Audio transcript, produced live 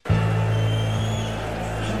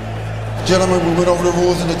Gentlemen, we went over the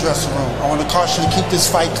rules in the dressing room. I want to caution you to keep this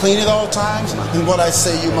fight clean at all times, and what I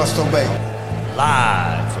say you must obey.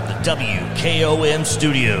 Live from the WKOM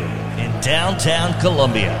studio in downtown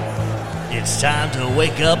Columbia, it's time to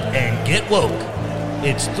wake up and get woke.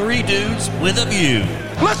 It's Three Dudes with a View.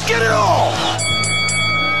 Let's get it all!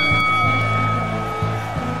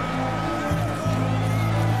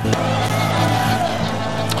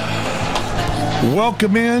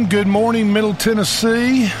 Welcome in. Good morning, Middle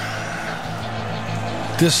Tennessee.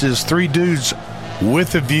 This is Three Dudes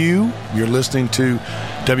with a View. You're listening to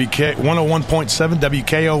 101.7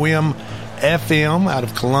 WKOM FM out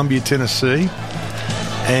of Columbia, Tennessee.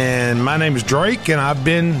 And my name is Drake, and I've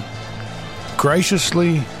been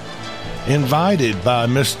graciously invited by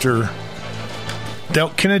Mr. Del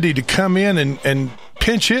Kennedy to come in and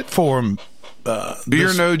pinch hit for him.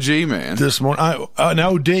 You're an OG, man. This morning, an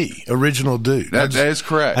OD, original dude. That is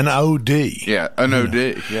correct. An OD. Yeah, an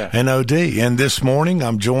OD. Yeah, an OD. And this morning,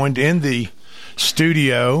 I'm joined in the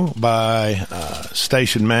studio by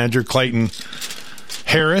station manager Clayton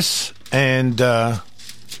Harris and our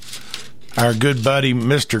good buddy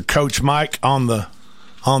Mr. Coach Mike on the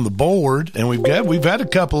board. And we've had a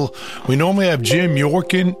couple. We normally have Jim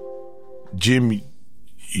Yorkin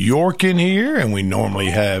here, and we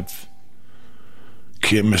normally have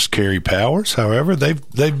Miss Carrie Powers. However,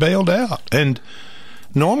 they've bailed out. And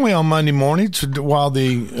normally on Monday mornings, while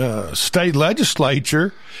the state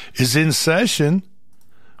legislature is in session,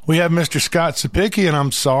 we have Mr. Scott Sapicki, and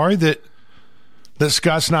I'm sorry that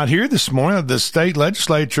Scott's not here this morning. The state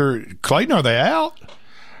legislature, Clayton, are they out?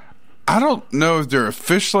 I don't know if they're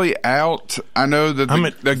officially out. I know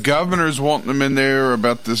that the governor's wanting them in there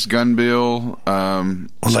about this gun bill.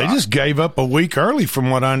 They just gave up a week early from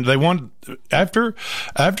what they want after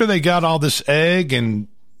they got all this egg and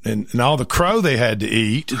all the crow they had to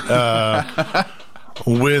eat with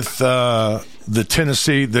the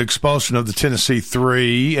expulsion of the Tennessee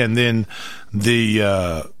Three, and then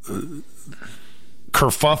the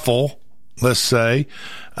kerfuffle, let's say,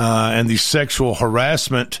 and the sexual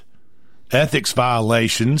harassment ethics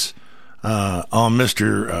violations on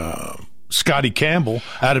Mr. Scotty Campbell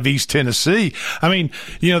out of East Tennessee. I mean,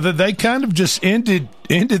 they kind of just ended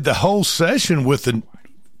the whole session with a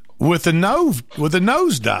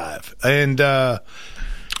nosedive. And I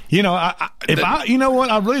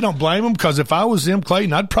really don't blame them, because if I was them,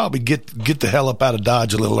 Clayton, I'd probably get the hell up out of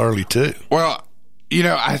Dodge a little early too. Well,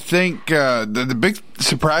 I think the big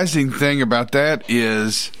surprising thing about that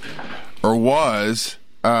was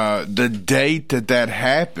the date that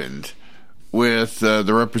happened with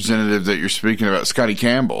the representative that you're speaking about, Scotty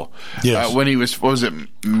Campbell. Yes. When he was it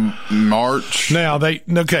March? Now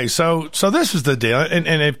so this is the deal,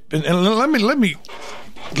 and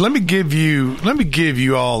let me give you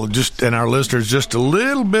all and our listeners just a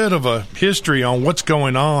little bit of a history on what's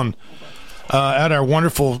going on at our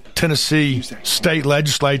wonderful Tennessee state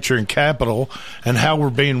legislature and Capitol, and how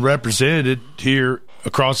we're being represented here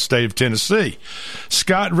across the state of Tennessee.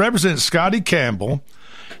 Scott represents Scotty Campbell.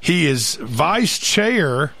 He is vice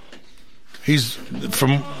chair. He's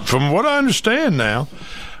from what I understand now,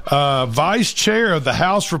 vice chair of the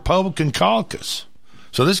House Republican Caucus.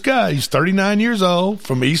 So this guy, he's 39 years old,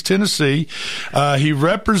 from East Tennessee. He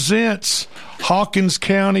represents Hawkins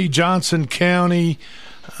County, Johnson County.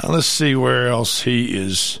 Let's see where else he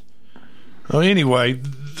is. Well, anyway,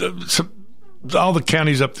 all the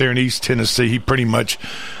counties up there in East Tennessee, he pretty much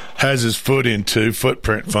has his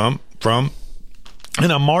footprint from.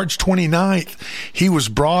 And on March 29th, he was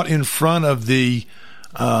brought in front of the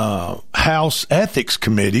House Ethics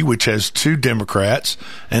Committee, which has 2 Democrats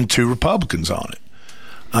and 2 Republicans on it.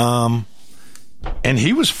 And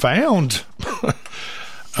he was found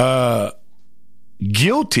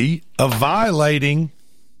guilty of violating,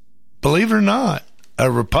 believe it or not, a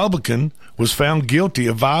Republican was found guilty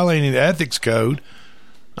of violating the ethics code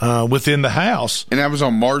within the House. And that was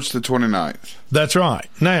on March the 29th. That's right.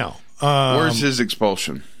 Now, where's his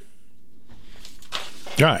expulsion?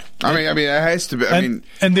 Right. I mean, it has to be. And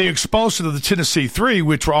the expulsion of the Tennessee Three,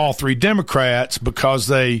 which were all 3 Democrats, because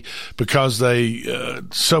they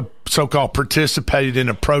so-called participated in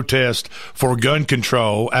a protest for gun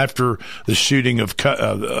control after the shooting of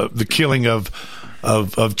the killing of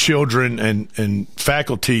children and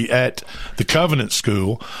faculty at the Covenant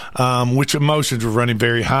School, which emotions were running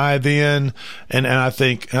very high then, and I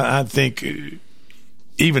think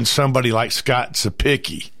even somebody like Scott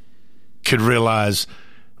Sapicki could realize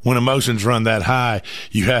when emotions run that high,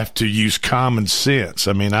 you have to use common sense.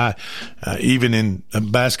 I mean, even in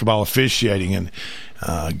basketball officiating and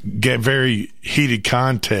get very heated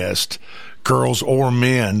contest, girls or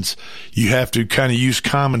men's. You have to kind of use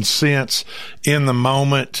common sense in the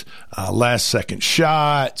moment. Last second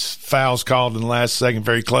shots, fouls called in the last second,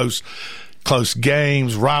 very close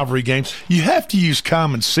games, rivalry games. You have to use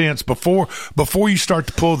common sense before you start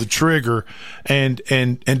to pull the trigger and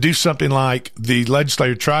do something like the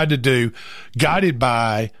legislature tried to do, guided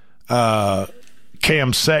by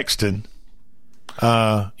Cam Sexton.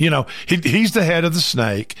 He's the head of the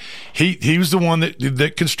snake. He was the one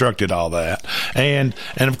that constructed all that. And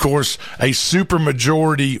of course, a super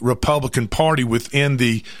majority Republican Party within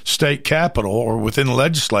the state capitol or within the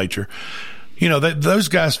legislature. Those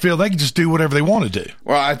guys feel they can just do whatever they want to do.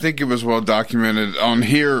 Well, I think it was well documented on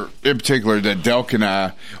here in particular that Delk and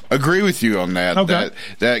I agree with you on that. Okay.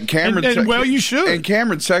 That Cameron, well, you should. And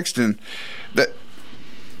Cameron Sexton, that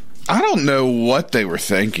I don't know what they were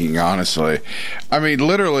thinking, honestly. I mean,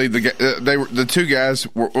 literally, the two guys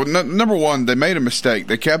were number one. They made a mistake.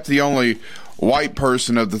 They kept the only white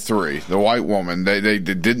person of the three, the white woman. They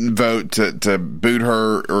didn't vote to boot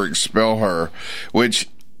her or expel her, which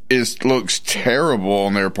looks terrible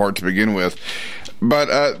on their part to begin with.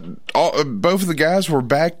 But both of the guys were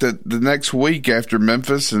back the next week after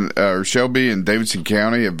Memphis and Shelby and Davidson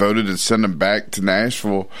County had voted to send them back to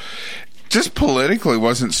Nashville. Just politically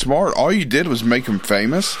wasn't smart. All you did was make them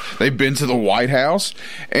famous. They've been to the White House,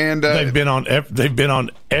 and they've been on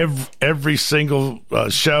every single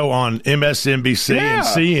show on MSNBC and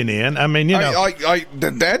CNN. I mean,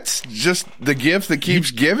 that's just the gift that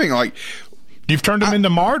keeps giving. Like, you've turned them into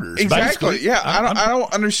martyrs. Exactly. Basically. Yeah. I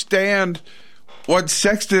don't understand what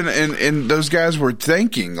Sexton and those guys were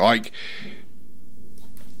thinking. Like,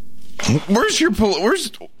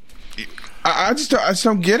 I just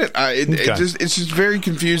don't get it. It's just very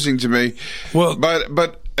confusing to me. Well,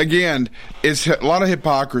 but again, it's a lot of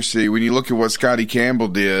hypocrisy when you look at what Scotty Campbell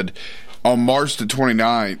did on March the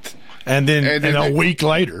 29th. And then a week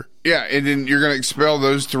later. Yeah, and then you're going to expel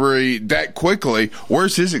those three that quickly.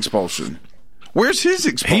 Where's his expulsion?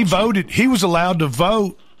 He voted. He was allowed to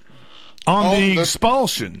vote on the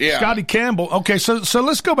expulsion. Yeah. Scotty Campbell. Okay, so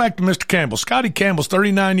let's go back to Mr. Campbell. Scotty Campbell's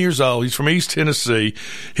 39 years old. He's from East Tennessee.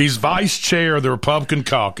 He's vice chair of the Republican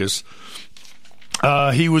caucus.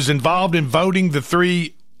 He was involved in voting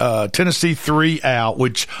the Tennessee 3 out,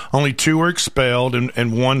 which only 2 were expelled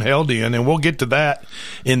and 1 held in. And we'll get to that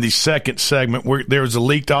in the second segment where there was a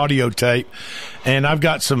leaked audio tape. And I've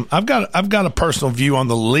got a personal view on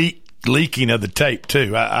the leaking of the tape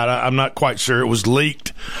too. I'm not quite sure it was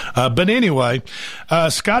leaked, but anyway,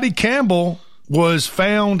 Scotty Campbell was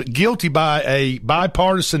found guilty by a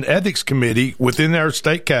bipartisan ethics committee within our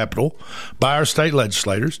state capitol by our state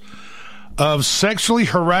legislators of sexually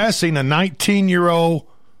harassing a 19-year-old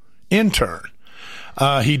intern.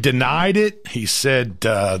 He denied it. He said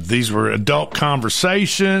these were adult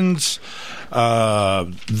conversations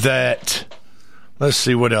that. Let's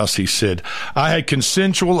see what else he said. I had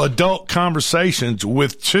consensual adult conversations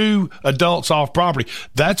with 2 adults off property.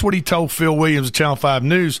 That's what he told Phil Williams of Channel 5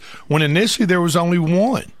 News when initially there was only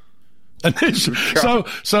 1. So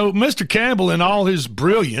Mr. Campbell, in all his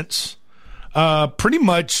brilliance, pretty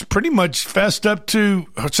much fessed up to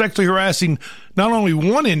sexually harassing not only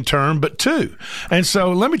 1 intern but 2. And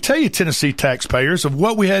so let me tell you, Tennessee taxpayers, of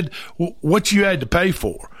what you had to pay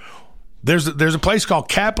for. There's a place called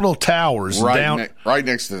Capitol Towers right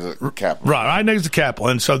next to the Capitol. Right next to the Capitol.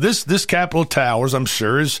 And so this Capitol Towers, I'm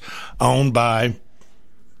sure, is owned by,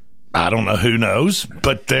 I don't know who knows,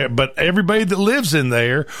 but everybody that lives in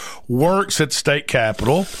there works at the state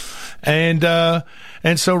capitol. And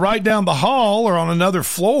so right down the hall or on another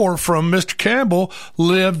floor from Mr. Campbell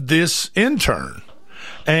lived this intern.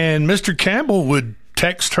 And Mr. Campbell would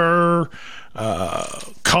text her,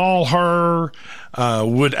 call her,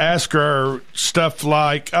 would ask her stuff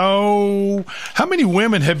like, "Oh, how many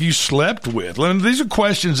women have you slept with?" And these are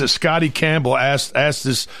questions that Scotty Campbell asked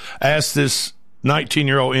this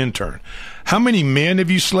 19-year-old intern. How many men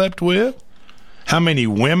have you slept with? How many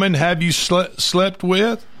women have you slept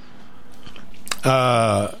with?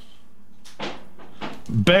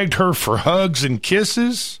 Begged her for hugs and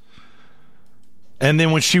kisses. And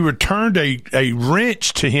then when she returned a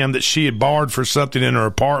wrench to him that she had borrowed for something in her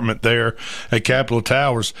apartment there at Capitol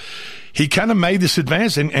Towers, he kind of made this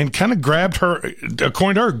advance and kind of grabbed her,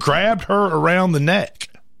 according to her, grabbed her around the neck.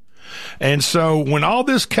 And so when all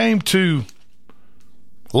this came to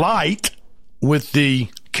light with the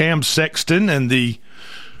Cam Sexton and the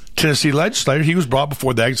Tennessee legislator, he was brought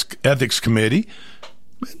before the Ethics Committee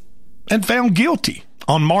and found guilty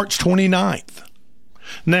on March 29th.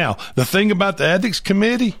 Now, the thing about the Ethics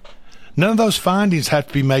Committee, none of those findings have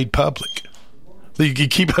to be made public. You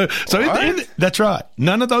keep that's right.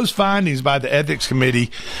 None of those findings by the ethics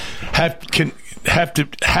committee have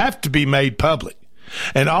to be made public.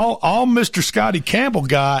 And all Mr. Scotty Campbell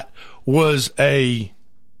got was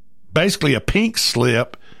basically a pink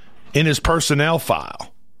slip in his personnel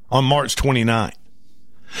file on March 29th.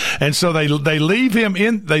 And so they leave him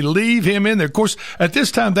in there. Of course, at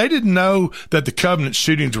this time they didn't know that the Covenant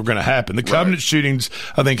shootings were going to happen. The Covenant shootings,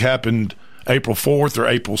 I think, happened April 4th or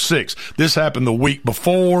April 6th. This happened the week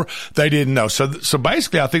before. They didn't know. So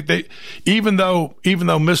basically I think even though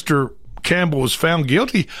Mr. Campbell was found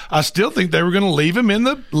guilty, I still think they were going to leave him in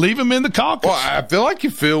the caucus. Well, I feel like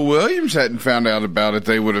if Phil Williams hadn't found out about it,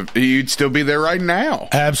 he'd still be there right now.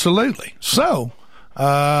 Absolutely. So,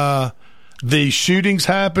 the shootings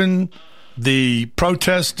happen. The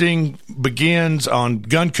protesting begins on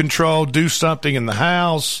gun control. Do something in the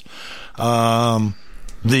House.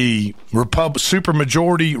 The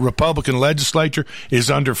supermajority Republican legislature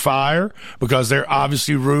is under fire because they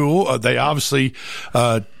obviously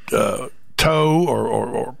tote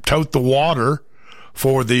the water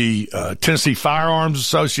for the Tennessee Firearms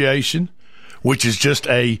Association, which is just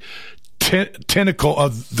a tentacle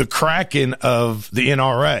of the Kraken of the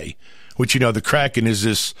NRA. Which, the Kraken is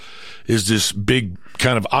this big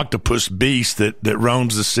kind of octopus beast that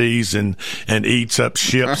roams the seas and eats up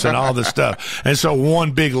ships and all this stuff. And so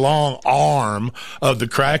one big long arm of the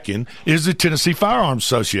Kraken is the Tennessee Firearms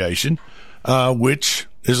Association, which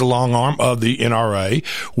is a long arm of the NRA,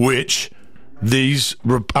 which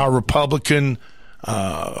our Republican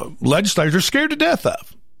legislators are scared to death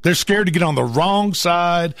of. They're scared to get on the wrong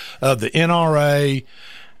side of the NRA,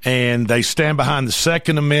 and they stand behind the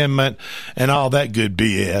Second Amendment and all that good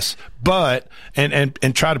BS. But and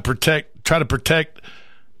try to protect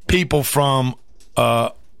people from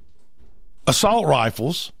assault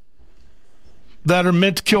rifles that are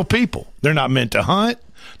meant to kill people. They're not meant to hunt.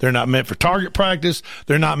 They're not meant for target practice.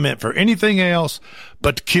 They're not meant for anything else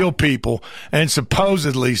but to kill people. And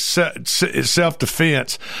supposedly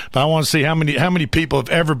self-defense. But I want to see how many people have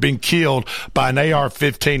ever been killed by an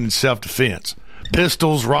AR-15 in self-defense.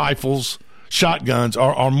 Pistols, rifles, shotguns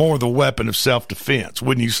are more the weapon of self-defense,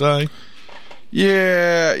 wouldn't you say?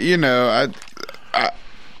 Yeah, I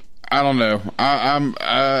don't know.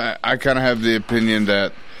 I kind of have the opinion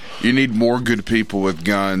that you need more good people with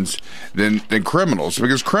guns than criminals,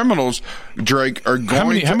 because criminals, Drake, are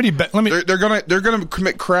going they're going to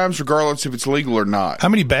commit crimes regardless if it's legal or not. How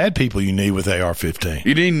many bad people you need with AR-15?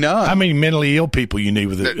 You need none. How many mentally ill people you need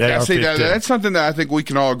with AR-15? That's something that I think we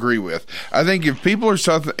can all agree with. I think if people are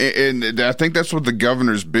something, and I think that's what the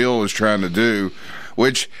governor's bill is trying to do,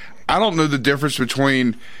 which I don't know the difference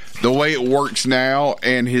between the way it works now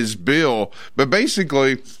and his bill, but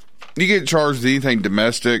basically, you get charged with anything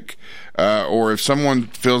domestic, or if someone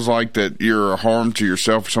feels like that you're a harm to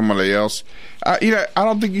yourself or somebody else, I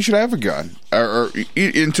don't think you should have a gun or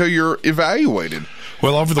until you're evaluated.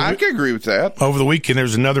 Well, I can agree with that. Over the weekend,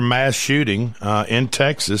 there's another mass shooting in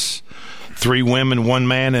Texas. 3 women, 1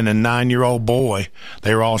 man, and a 9-year-old boy.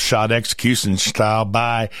 They were all shot execution style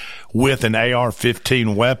with an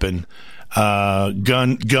AR-15 weapon.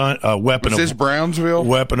 Weapon. Was this Brownsville?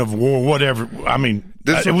 Weapon of war, whatever. I mean,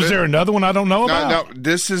 was there another one I don't know about? No,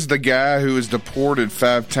 this is the guy who was deported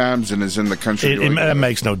 5 times and is in the country. That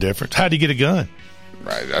makes no difference. How'd he get a gun?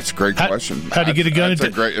 Right, that's a great question. How'd he get a gun?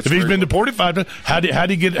 If he's been deported 5 times, how'd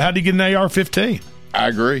he get an AR-15? I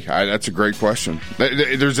agree. That's a great question.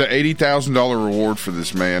 There's an $80,000 reward for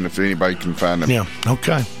this man if anybody can find him. Yeah.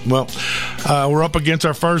 Okay. Well, we're up against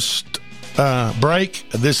our first break.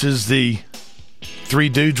 This is the 3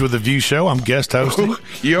 Dudes with a View show. I'm guest hosting.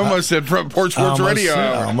 You almost said Front Porch Sports Radio.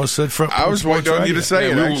 I almost said Front Porch Sports Radio. I was waiting on you to say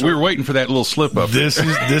it. We were waiting for that little slip up. This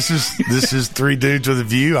is 3 Dudes with a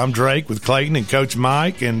View. I'm Drake with Clayton and Coach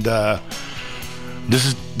Mike, and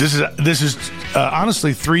this is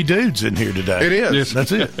honestly 3 dudes in here today. It is. Yes.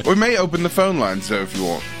 That's it. We may open the phone lines though if you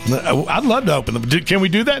want. I'd love to open them. Can we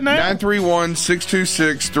do that now?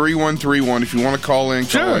 931-626-3131. If you want to call in,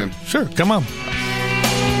 call in. Sure. Come on.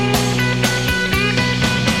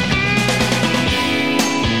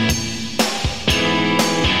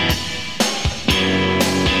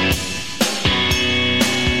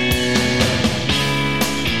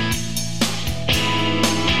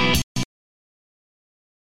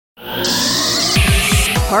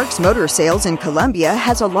 Parks Motor Sales in Columbia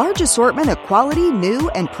has a large assortment of quality new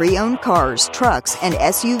and pre-owned cars, trucks, and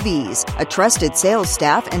SUVs, a trusted sales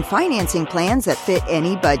staff, and financing plans that fit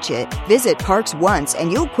any budget. Visit Parks once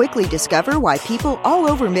and you'll quickly discover why people all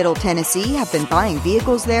over Middle Tennessee have been buying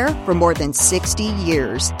vehicles there for more than 60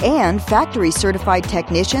 years. And factory-certified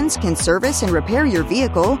technicians can service and repair your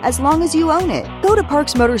vehicle as long as you own it. Go to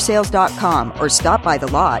parksmotorsales.com or stop by the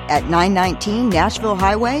lot at 919 Nashville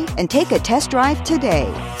Highway and take a test drive today.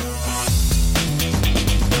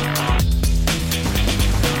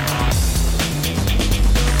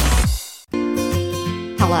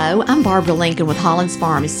 Hello, I'm Barbara Lincoln with Holland's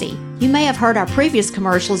Pharmacy. You may have heard our previous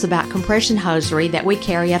commercials about compression hosiery that we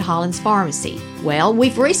carry at Holland's Pharmacy. Well,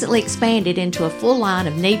 we've recently expanded into a full line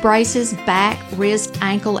of knee braces, back, wrist,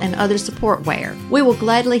 ankle, and other support wear. We will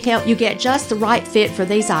gladly help you get just the right fit for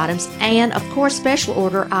these items and, of course, special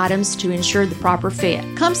order items to ensure the proper fit.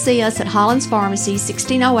 Come see us at Holland's Pharmacy,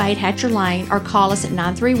 1608 Hatcher Lane, or call us at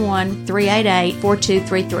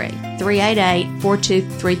 931-388-4233.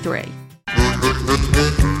 388-4233.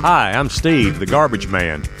 Hi, I'm Steve, the garbage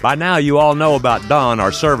man. By now you all know about Don,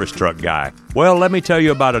 our service truck guy. Well, let me tell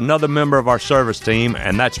you about another member of our service team,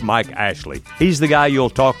 and that's Mike Ashley. He's the guy you'll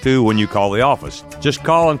talk to when you call the office. Just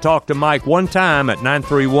call and talk to Mike one time at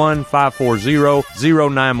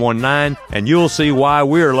 931-540-0919, and you'll see why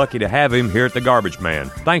we're lucky to have him here at the Garbage Man.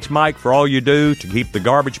 Thanks, Mike, for all you do to keep the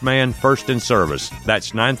Garbage Man first in service.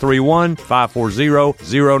 That's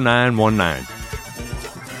 931-540-0919.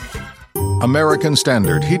 American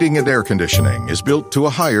Standard Heating and Air Conditioning is built to a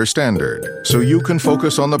higher standard, so you can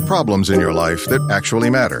focus on the problems in your life that actually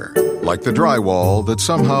matter, like the drywall that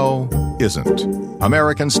somehow isn't.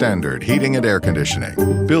 American Standard Heating and Air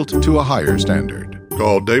Conditioning, built to a higher standard.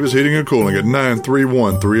 Call Davis Heating and Cooling at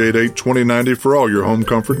 931-388-2090 for all your home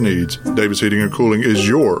comfort needs. Davis Heating and Cooling is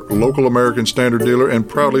your local American Standard dealer and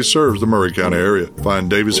proudly serves the Murray County area. Find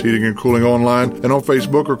Davis Heating and Cooling online and on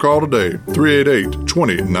Facebook or call today,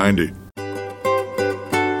 388-2090.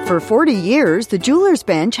 For 40 years, the Jeweler's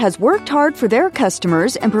Bench has worked hard for their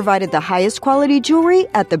customers and provided the highest quality jewelry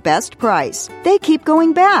at the best price. They keep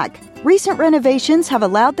going back. Recent renovations have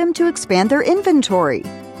allowed them to expand their inventory.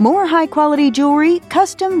 More high-quality jewelry,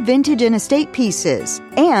 custom vintage and estate pieces,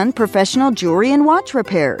 and professional jewelry and watch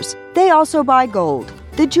repairs. They also buy gold.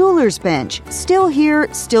 The Jeweler's Bench. Still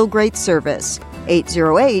here, still great service.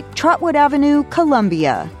 808 Trotwood Avenue,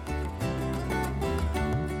 Columbia.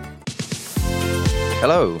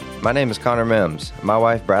 Hello, my name is Connor Mims. My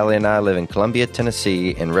wife Bradley and I live in Columbia,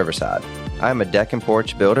 Tennessee in Riverside. I am a deck and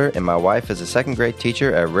porch builder and my wife is a second grade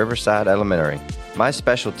teacher at Riverside Elementary. My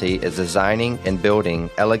specialty is designing and building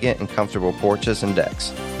elegant and comfortable porches and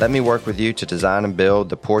decks. Let me work with you to design and build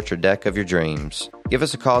the porch or deck of your dreams. Give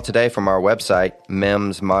us a call today from our website,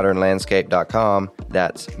 mimsmodernlandscape.com.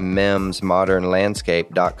 That's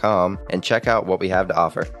mimsmodernlandscape.com, and check out what we have to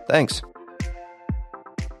offer. Thanks.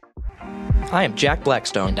 I am Jack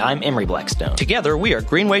Blackstone. And I'm Emery Blackstone. Together, we are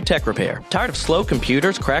Greenway Tech Repair. Tired of slow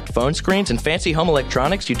computers, cracked phone screens, and fancy home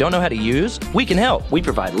electronics you don't know how to use? We can help. We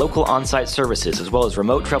provide local on-site services as well as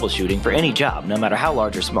remote troubleshooting for any job, no matter how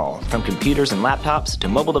large or small, from computers and laptops to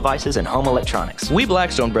mobile devices and home electronics. We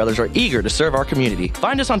Blackstone brothers are eager to serve our community.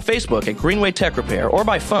 Find us on Facebook at Greenway Tech Repair or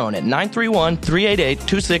by phone at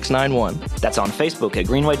 931-388-2691. That's on Facebook at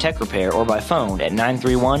Greenway Tech Repair or by phone at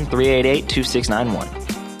 931-388-2691.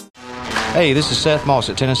 Hey, this is Seth Moss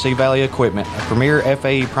at Tennessee Valley Equipment, a premier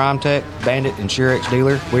FAE PrimeTech, Bandit, and Surex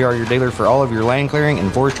dealer. We are your dealer for all of your land clearing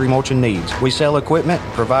and forestry mulching needs. We sell equipment,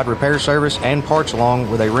 provide repair service, and parts along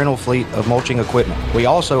with a rental fleet of mulching equipment. We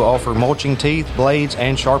also offer mulching teeth, blades,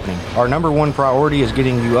 and sharpening. Our number one priority is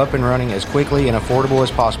getting you up and running as quickly and affordable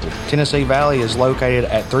as possible. Tennessee Valley is located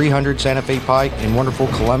at 300 Santa Fe Pike in wonderful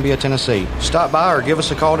Columbia, Tennessee. Stop by or give us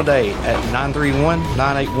a call today at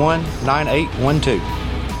 931-981-9812.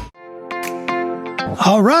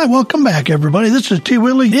 All right, welcome back, everybody. This is T.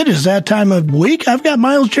 Willie. It is that time of week. I've got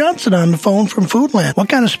Miles Johnson on the phone from Foodland. What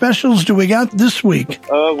kind of specials do we got this week?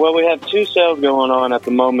 Well, we have two sales going on at the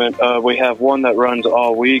moment. We have one that runs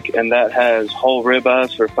all week, and that has whole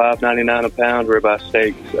ribeyes for $5.99 a pound, ribeye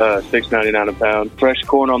steaks $6.99 a pound, fresh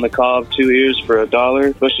corn on the cob, 2 ears for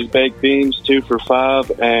 $1, Bush's baked beans 2 for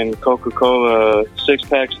 $5, and Coca-Cola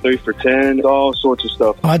 6-packs 3 for $10. All sorts of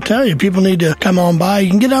stuff. I tell you, people need to come on by. You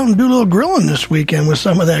can get out and do a little grilling this weekend with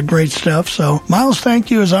some of that great stuff. So, Miles, thank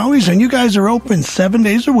you as always. And you guys are open 7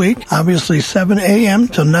 days a week, obviously 7 a.m.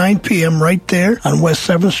 till 9 p.m. right there on West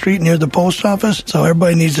 7th Street near the post office. So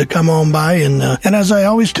everybody needs to come on by. And as I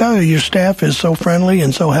always tell you, your staff is so friendly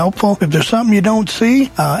and so helpful. If there's something you don't see,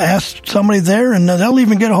 ask somebody there, and they'll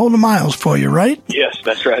even get a hold of Miles for you, right? Yes,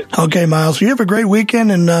 that's right. Okay, Miles, you have a great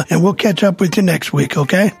weekend, and we'll catch up with you next week,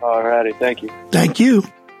 okay? All righty. Thank you. Thank you.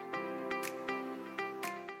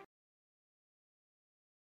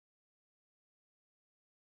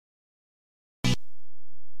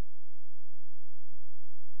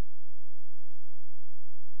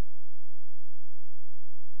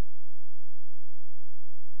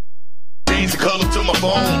 Change the color to my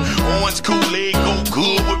phone. Orange Kool-Aid go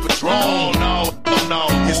good with Patron. No.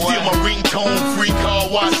 It's still my ringtone. Free car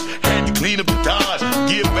wash. Had to clean up the Dodge.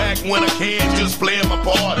 Give back when I can. Just playing my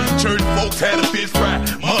part. Church folks had a fish fry.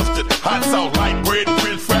 Mustard, hot sauce, light bread, and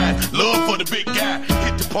french fries. Love for the big guy.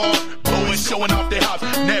 Hit the park. Blowing, showing off their house.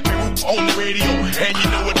 Nappy Roots on the radio. And you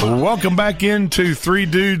know it. Welcome back into Three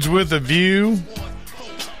Dudes with a View.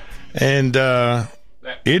 And,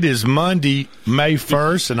 it is Monday, May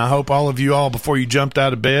 1st, and I hope all of you all, before you jumped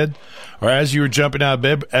out of bed, or as you were jumping out of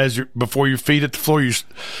bed, before your feet at the floor,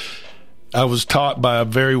 I was taught by a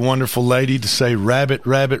very wonderful lady to say rabbit,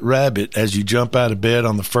 rabbit, rabbit as you jump out of bed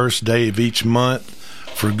on the first day of each month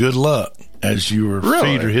for good luck as your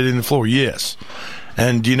feet are hitting the floor. Yes.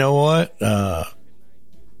 And you know what?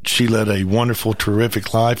 She led a wonderful,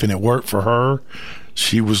 terrific life, and it worked for her.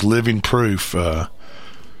 She was living proof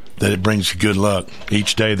that it brings you good luck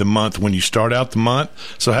each day of the month when you start out the month.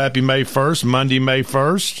 So happy May 1st, Monday, May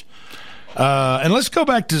 1st. And let's go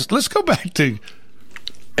back to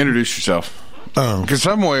introduce yourself. Because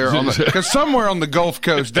somewhere on the Gulf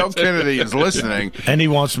Coast, Del Kennedy is listening, and he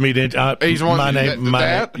wants me to.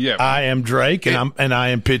 I am Drake, and I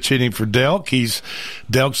am pitch hitting for Delk.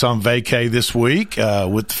 Delk's on vacay this week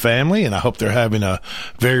with the family, and I hope they're having a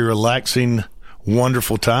very relaxing,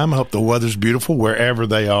 wonderful time. I hope the weather's beautiful wherever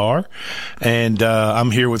they are. And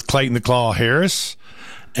I'm here with Clayton the Claw Harris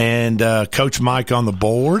and Coach Mike on the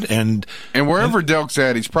board. And wherever Delk's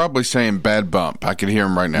at, he's probably saying bad bump. I can hear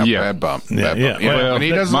him right now. Yeah. Bad bump. Yeah. Well, and he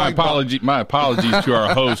doesn't my apologies to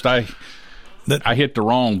our host. I hit the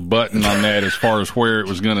wrong button on that as far as where it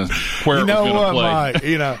was going to play. Mike,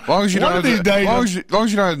 as long as you don't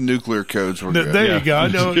have the nuclear codes, we're good. There you go.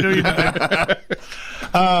 No,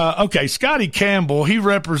 okay, Scotty Campbell, he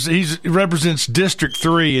represents District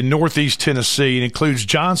 3 in Northeast Tennessee and includes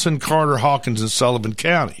Johnson, Carter, Hawkins, and Sullivan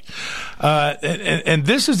County. And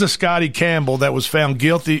this is the Scotty Campbell that was found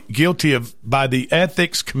guilty by the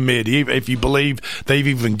Ethics Committee, if you believe they've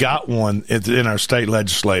even got one in our state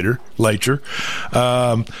legislature.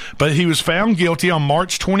 But he was found guilty on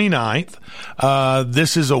March 29th.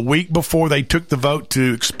 This is a week before they took the vote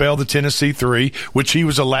to expel the Tennessee 3, which he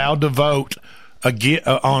was allowed to vote again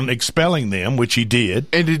on expelling them, which he did.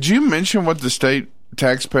 And did you mention what the state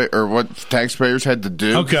taxpayers had to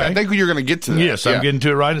do? Okay, I think you're going to get to that. Yes, I'm getting to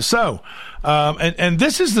it right. So, and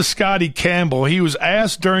this is the Scotty Campbell. He was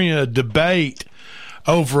asked during a debate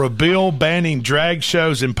over a bill banning drag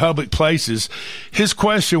shows in public places. His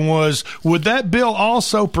question was, would that bill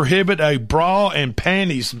also prohibit a bra and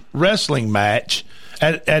panties wrestling match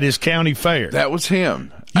at his county fair? That was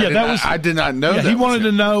him. Yeah, I did not know that. He wanted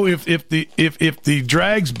to know if the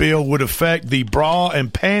drags bill would affect the bra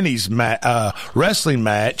and panties wrestling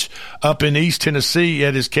match up in East Tennessee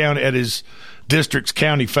at his district's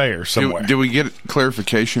county fair somewhere. Did we get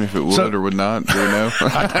clarification if it would or would not? Do we know?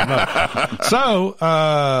 I don't know.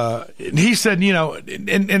 So he said,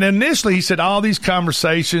 and initially he said all these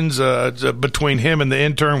conversations between him and the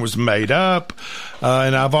intern was made up,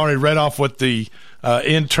 and I've already read off what the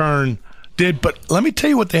intern did, but let me tell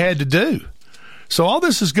you what they had to do. So all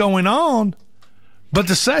this is going on, but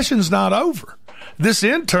the session's not over. This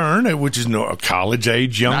intern, which is a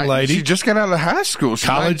college-age young lady. She just got out of high school. She's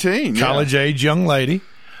 19. College-age young lady.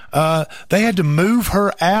 They had to move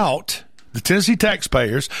her out. The Tennessee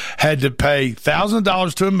taxpayers had to pay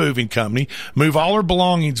 $1,000 to a moving company, move all her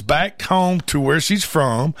belongings back home to where she's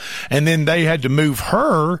from, and then they had to move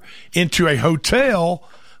her into a hotel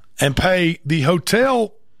and pay the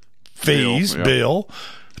hotel fees, bill.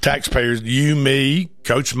 Taxpayers, you, me,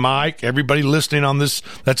 Coach Mike, everybody listening on this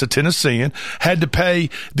that's a Tennessean, had to pay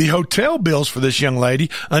the hotel bills for this young lady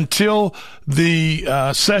until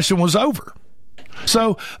the session was over.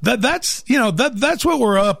 So that's what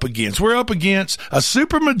we're up against. We're up against a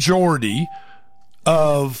supermajority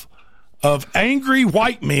of angry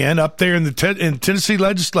white men up there in the Tennessee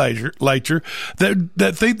legislature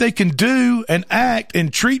that think they can do and act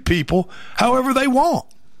and treat people however they want.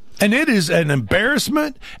 And it is an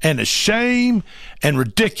embarrassment and a shame and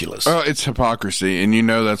ridiculous. It's hypocrisy, and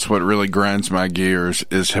that's what really grinds my gears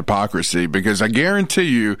is hypocrisy, because I guarantee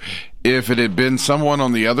you, if it had been someone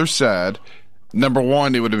on the other side, number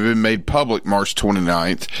one, it would have been made public March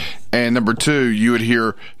 29th, and number two, you would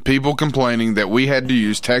hear people complaining that we had to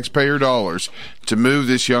use taxpayer dollars to move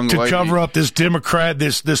this young lady. To cover up this Democrat,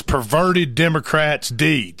 this perverted Democrat's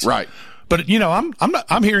deeds. Right. But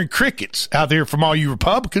I'm hearing crickets out there from all you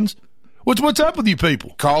Republicans. What's up with you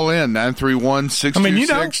people? Call in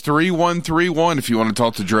 931-626-3131 if you want to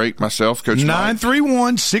talk to Drake, myself, Coach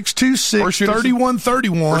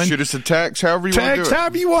 931-626-3131. Or shoot us a text, however you want to do it.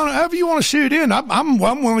 However you want to shoot in. I'm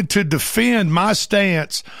willing to defend my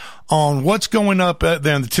stance on what's going up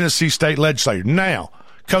there in the Tennessee State Legislature now.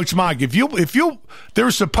 Coach Mike, if you'll, there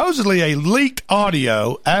was supposedly a leaked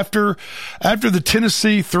audio after the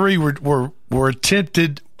Tennessee 3 were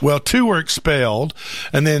attempted. Well, 2 were expelled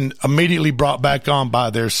and then immediately brought back on by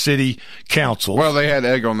their city council. Well, they had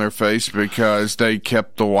egg on their face because they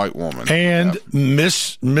kept the white woman. And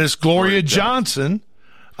Miss Gloria Johnson,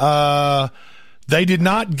 they did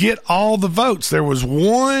not get all the votes. There was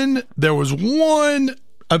one,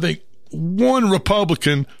 I think, one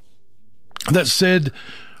Republican that said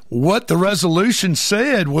what the resolution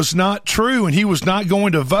said was not true, and he was not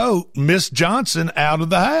going to vote Miss Johnson out of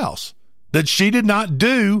the House. That she did not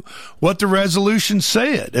do what the resolution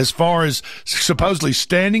said as far as supposedly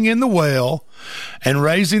standing in the well and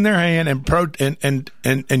raising their hand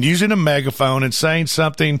and using a megaphone and saying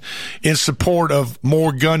something in support of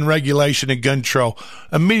more gun regulation and gun control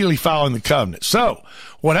immediately following the covenant. So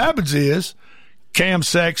what happens is Cam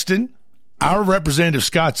Sexton, our representative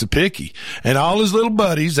Scott Zapicki, and all his little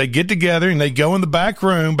buddies, they get together and they go in the back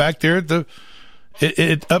room back there at the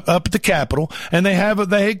up at the Capitol, and they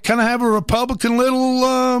kind of have a Republican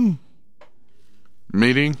little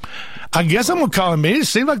meeting. I guess I'm gonna call it a meeting. It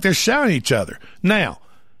seems like they're shouting at each other. Now,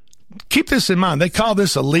 keep this in mind. They call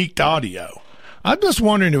this a leaked audio. I'm just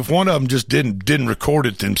wondering if one of them just didn't record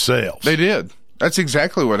it themselves. They did. That's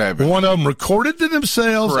exactly what happened. One of them recorded it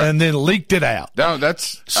themselves. Correct. And then leaked it out. No,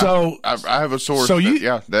 that's so. I have a source. So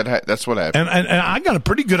that's what happened. And I got a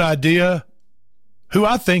pretty good idea who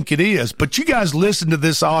I think it is. But you guys listen to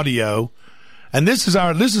this audio, and this is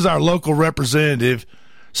our local representative,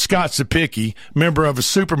 Scott Zapicki, member of a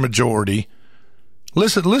supermajority.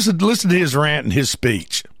 Listen to his rant and his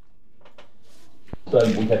speech.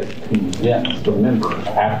 Sudden we had to convince the members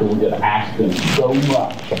after we had asked them so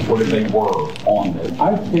much where they were on this.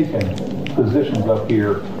 I've taken positions up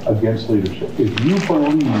here against leadership. If you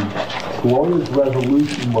believe Gloria's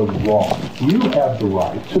resolution was wrong, you have the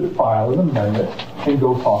right to file an amendment and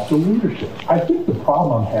go talk to leadership. I think the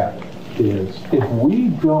problem I'm having is if we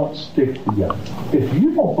don't stick together, if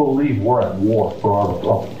you don't believe we're at war for our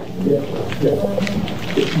republic,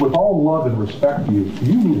 with all love and respect to you,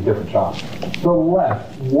 you need a different job. The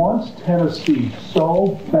left wants Tennessee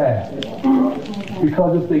so bad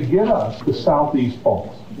because if they get us, the Southeast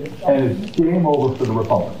falls. And it's game over for the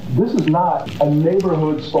Republic. This is not a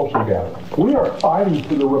neighborhood social gathering. We are fighting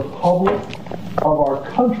for the Republic of our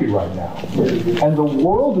country right now. And the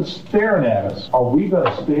world is staring at us. Are we going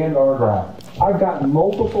to stand our ground? I've gotten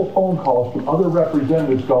multiple phone calls from other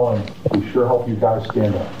representatives going, we sure hope you guys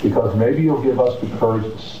stand up, because maybe you'll give us the courage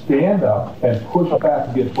to stand up and push back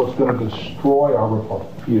against what's going to destroy our republic.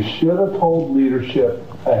 You should have told leadership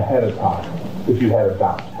ahead of time if you had a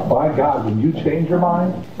doubt. By God, when you change your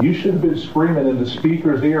mind, you should have been screaming in the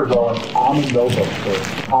speaker's ear going, I'm a no vote, sir.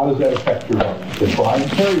 How does that affect your vote? If Brian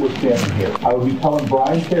Terry was standing here, I would be telling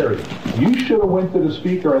Brian Terry, you should have went to the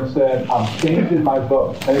speaker and said, I'm changing my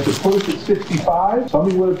vote. And if it put us at 65,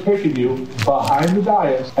 somebody would have taken you behind the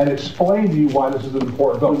dais and explained to you why this is an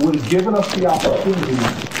important vote. It would have given us the opportunity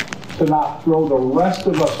to not throw the rest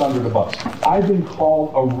of us under the bus. I've been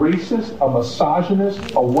called a racist, a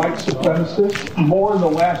misogynist, a white supremacist more in the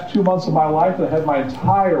last 2 months of my life than I had my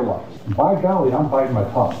entire life. By golly, I'm biting my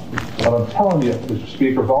tongue. But I'm telling you, Mr.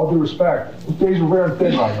 Speaker, with all due respect, these days are very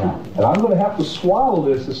thin right now. And I'm going to have to swallow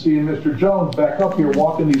this to see Mr. Jones back up here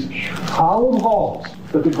walking these hallowed halls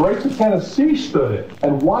that the greats of Tennessee stood in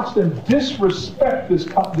and watched them disrespect this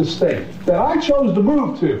state that I chose to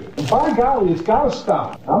move to. And by golly, it's got to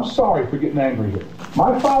stop. I'm sorry for getting angry here.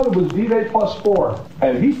 My father was D-Day +4,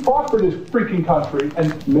 and he fought for this freaking country,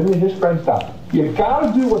 and many of his friends died. You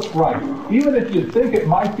got to do what's right. Even if you think it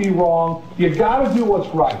might be wrong, you got to do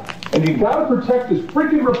what's right. And you got to protect this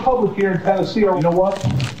freaking republic here in Tennessee, or you know what?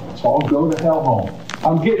 Let's all go to hell home.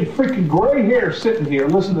 I'm getting freaking gray hair sitting here.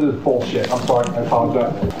 Listen to this bullshit. I'm sorry. I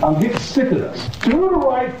apologize. I'm getting sick of this. Do the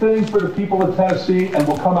right thing for the people of Tennessee, and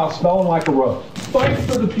we'll come out smelling like a rose. Fight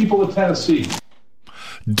for the people of Tennessee.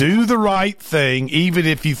 Do the right thing, even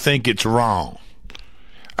if you think it's wrong.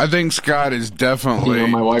 I think Scott is definitely.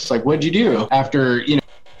 My wife's like, "What'd you do after?"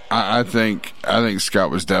 I think Scott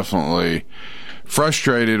was definitely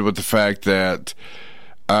frustrated with the fact that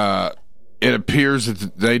it appears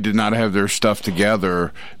that they did not have their stuff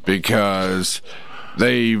together because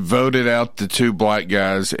they voted out the two black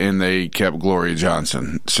guys and they kept Gloria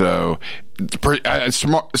Johnson. So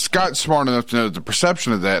Scott's smart enough to know that the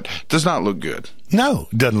perception of that does not look good. No,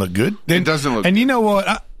 it doesn't look good. It doesn't look. And you know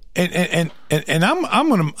what? I'm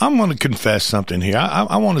gonna confess something here.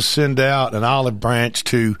 I want to send out an olive branch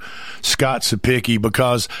to Scott Sapicki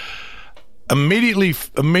because immediately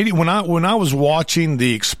when I was watching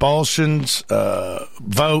the expulsions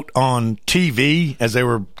vote on TV as they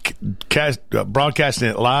were broadcasting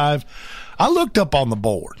it live, I looked up on the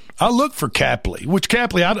board. I looked for Capley, which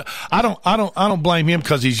Capley, I don't blame him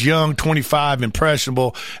because he's young, 25,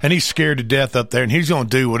 impressionable, and he's scared to death up there, and he's going to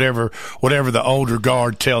do whatever the older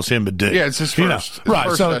guard tells him to do. Yeah, it's his first, right?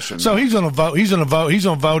 First session. So he's going to vote. He's going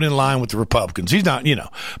to vote in line with the Republicans. He's not,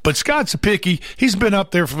 But Scott Sapicki, he's been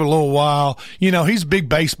up there for a little while. He's a big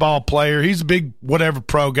baseball player. He's a big whatever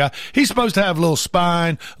pro guy. He's supposed to have a little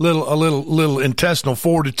spine, a little intestinal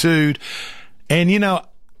fortitude, and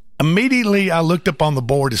immediately, I looked up on the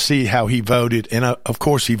board to see how he voted, and of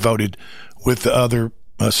course, he voted with the other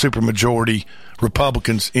supermajority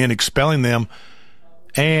Republicans in expelling them.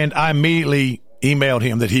 And I immediately emailed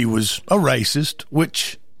him that he was a racist,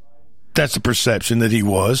 which that's the perception that he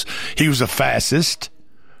was. He was a fascist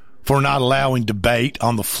for not allowing debate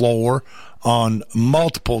on the floor on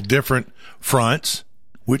multiple different fronts,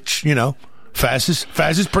 which Fascist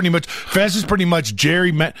pretty much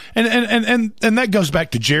gerryman, and that goes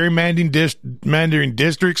back to gerrymandering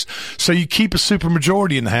districts. So you keep a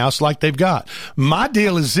supermajority in the House like they've got. My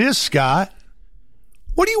deal is this, Scott.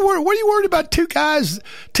 What are you worried about? Two guys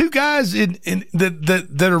in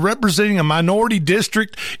that are representing a minority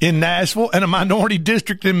district in Nashville and a minority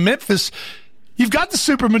district in Memphis. You've got the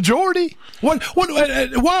supermajority. Why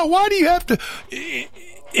do you have to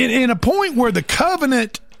in a point where the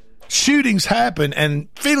covenant shootings happen and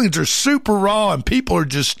feelings are super raw and people are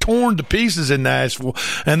just torn to pieces in Nashville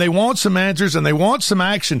and they want some answers and they want some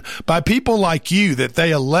action by people like you that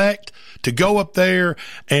they elect to go up there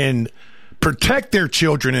and protect their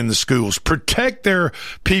children in the schools, protect their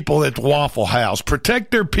people at the Waffle House,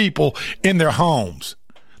 protect their people in their homes.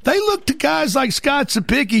 They look to guys like Scott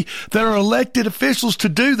Sapicki that are elected officials to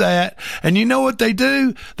do that. And you know what they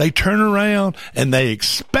do? They turn around and they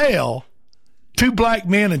expel two black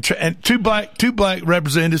men and two black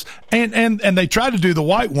representatives, and they try to do the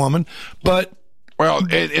white woman, but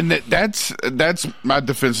and that's my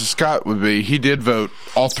defense of Scott would be he did vote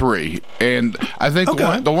all three, and I think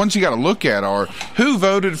the ones you got to look at are who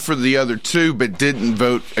voted for the other two but didn't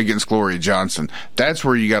vote against Gloria Johnson. That's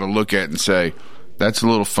where you got to look at and say, that's a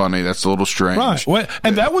little funny. That's a little strange. Right. Well,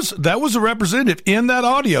 and that was a representative in that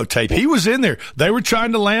audio tape. He was in there. They were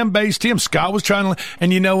trying to lambaste him. Scott was trying to,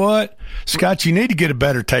 and you know what? Scott, you need to get a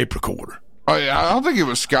better tape recorder. I don't think it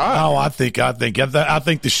was Scott. Oh, I think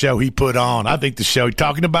the show he put on. I think the show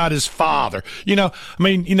talking about his father.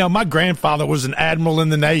 My grandfather was an admiral in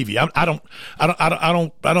the Navy. I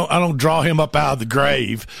don't draw him up out of the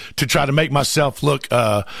grave to try to make myself look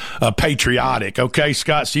patriotic. Okay,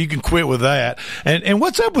 Scott. So you can quit with that. And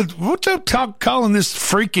what's up calling this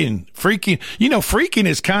freaking? Freaking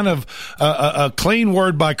is kind of a clean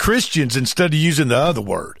word by Christians instead of using the other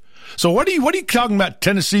word. So what are you talking about?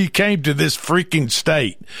 Tennessee came to this freaking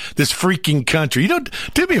state, this freaking country.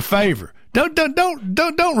 Do me a favor.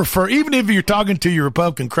 Don't refer, even if you're talking to your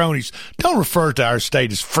Republican cronies, don't refer to our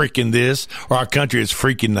state as freaking this or our country as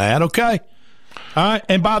freaking that. Okay. All right.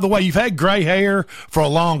 And by the way, you've had gray hair for a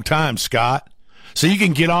long time, Scott. So you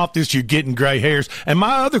can get off this. You're getting gray hairs. And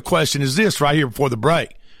my other question is this right here before the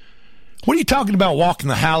break. What are you talking about walking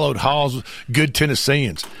the hallowed halls with good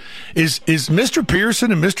Tennesseans? Is Mr.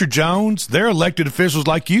 Pearson and Mr. Jones, they're elected officials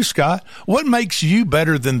like you, Scott. What makes you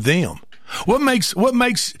better than them? What makes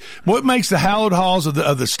the hallowed halls of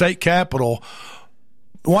the state capitol?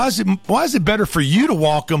 Why is it better for you to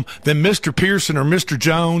walk them than Mr. Pearson or Mr.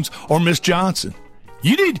 Jones or Miss Johnson?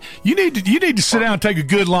 You need to sit down and take a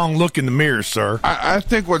good long look in the mirror, sir. I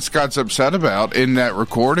think what Scott's upset about in that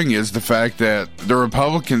recording is the fact that the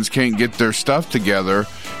Republicans can't get their stuff together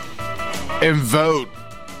and vote.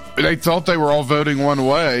 They thought they were all voting one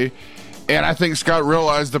way, And I think Scott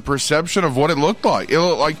realized the perception of what it looked like. It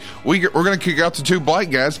looked like we're going to kick out the two black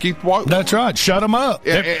guys. Keep walking. That's right. Shut them up.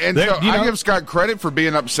 And so I give Scott credit for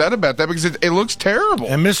being upset about that because it looks terrible.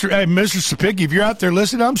 And Mr. Sapicki, if you're out there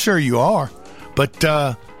listening, I'm sure you are. But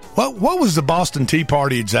what was the Boston Tea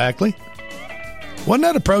Party exactly? Wasn't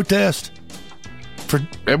that a protest?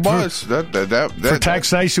 It was for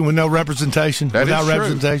taxation with no representation. Without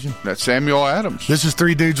representation. That's Samuel Adams. This is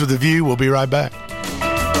Three Dudes with a View. We'll be right back.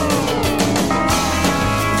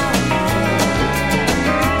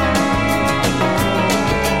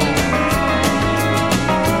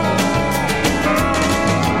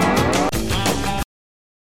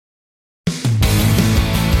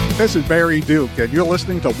 This is Barry Duke, and you're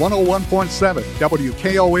listening to 101.7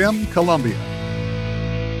 WKOM Columbia.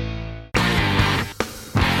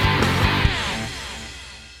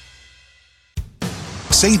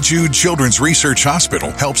 St. Jude Children's Research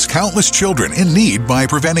Hospital helps countless children in need by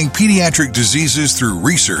preventing pediatric diseases through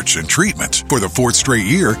research and treatment. For the fourth straight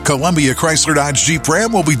year, Columbia Chrysler Dodge Jeep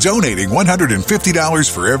Ram will be donating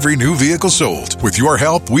 $150 for every new vehicle sold. With your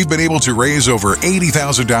help, we've been able to raise over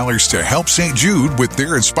 $80,000 to help St. Jude with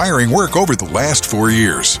their inspiring work over the last 4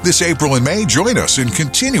 years. This April and May, join us in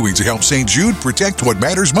continuing to help St. Jude protect what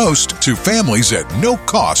matters most to families at no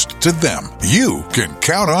cost to them. You can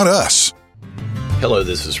count on us. Hello,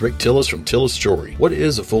 this is Rick Tillis from Tillis Jewelry. What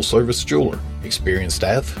is a full-service jeweler? Experienced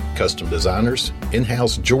staff, custom designers,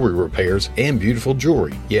 in-house jewelry repairs, and beautiful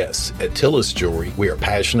jewelry. Yes, at Tillis Jewelry, we are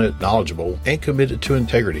passionate, knowledgeable, and committed to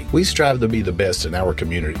integrity. We strive to be the best in our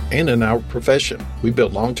community and in our profession. We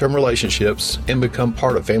build long-term relationships and become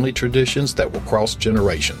part of family traditions that will cross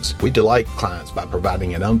generations. We delight clients by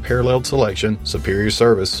providing an unparalleled selection, superior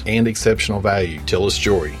service, and exceptional value. Tillis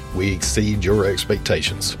Jewelry, we exceed your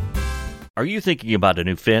expectations. Are you thinking about a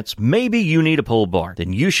new fence? Maybe you need a pole barn.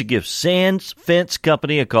 Then you should give Sands Fence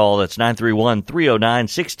Company a call. That's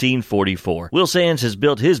 931-309-1644. Will Sands has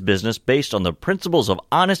built his business based on the principles of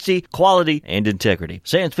honesty, quality, and integrity.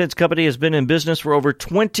 Sands Fence Company has been in business for over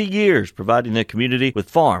 20 years, providing the community with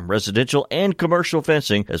farm, residential, and commercial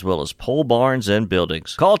fencing, as well as pole barns and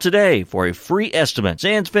buildings. Call today for a free estimate.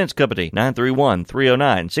 Sands Fence Company,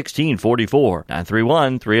 931-309-1644.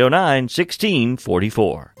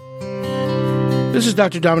 931-309-1644. This is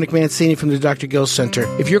Dr. Dominic Mancini from the Dr. Gill Center.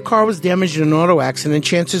 If your car was damaged in an auto accident,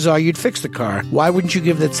 chances are you'd fix the car. Why wouldn't you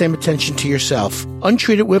give that same attention to yourself?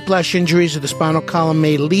 Untreated whiplash injuries of the spinal column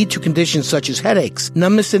may lead to conditions such as headaches,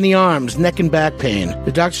 numbness in the arms, neck and back pain.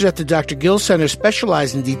 The doctors at the Dr. Gill Center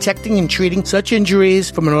specialize in detecting and treating such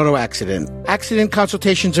injuries from an auto accident. Accident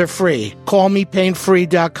consultations are free. Call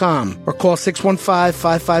mepainfree.com or call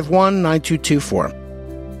 615-551-9224.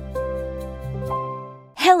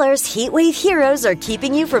 Hiller's Heatwave Heroes are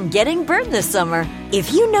keeping you from getting burned this summer.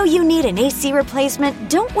 If you know you need an AC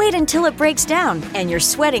replacement, don't wait until it breaks down and you're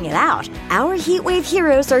sweating it out. Our Heatwave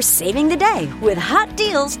Heroes are saving the day with hot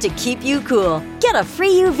deals to keep you cool. Get a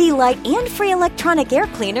free UV light and free electronic air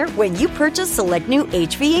cleaner when you purchase select new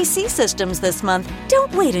HVAC systems this month.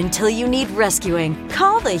 Don't wait until you need rescuing.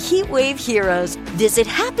 Call the Heatwave Heroes. Visit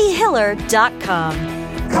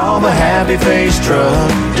happyhiller.com. Call the Happy Face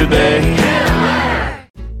Truck today.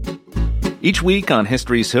 Each week on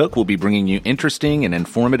History's Hook, we'll be bringing you interesting and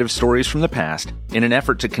informative stories from the past in an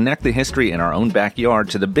effort to connect the history in our own backyard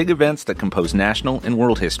to the big events that compose national and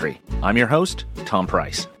world history. I'm your host, Tom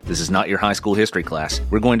Price. This is not your high school history class.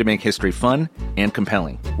 We're going to make history fun and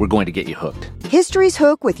compelling. We're going to get you hooked. History's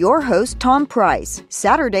Hook with your host, Tom Price.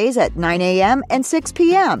 Saturdays at 9 a.m. and 6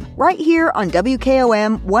 p.m. right here on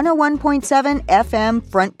WKOM 101.7 FM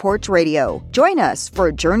Front Porch Radio. Join us for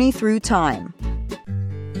a journey through time.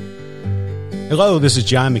 Hello, this is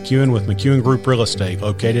John McEwen with McEwen Group Real Estate,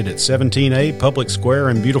 located at 17A Public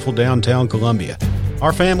Square in beautiful downtown Columbia.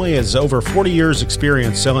 Our family has over 40 years'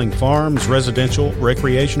 experience selling farms, residential,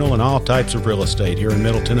 recreational, and all types of real estate here in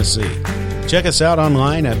Middle Tennessee. Check us out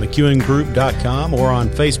online at McEwenGroup.com or on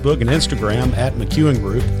Facebook and Instagram at McEwen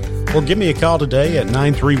Group, or give me a call today at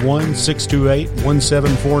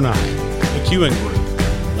 931-628-1749. McEwen Group.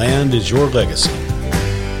 Land is your legacy.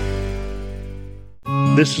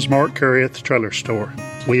 This is Mark Curry at the Trailer Store.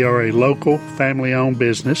 We are a local, family-owned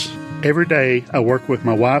business. Every day, I work with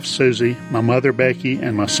my wife, Susie, my mother, Becky,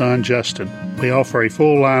 and my son, Justin. We offer a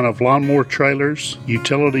full line of lawnmower trailers,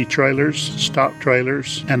 utility trailers, stock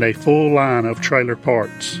trailers, and a full line of trailer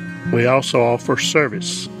parts. We also offer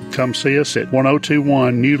service. Come see us at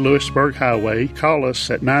 1021 New Lewisburg Highway. Call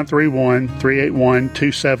us at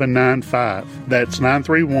 931-381-2795. That's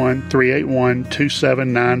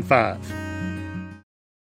 931-381-2795.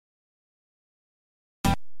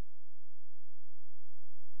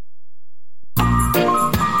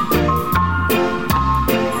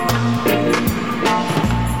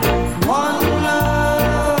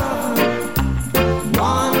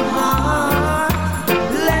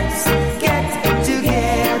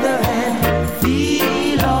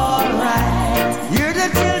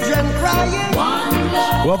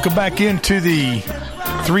 Welcome back into the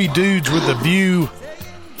Three Dudes with a View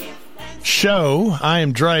show. I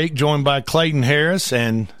am Drake, joined by Clayton Harris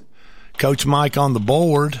and Coach Mike on the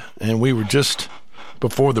board. And we were just,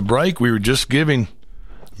 before the break, we were just giving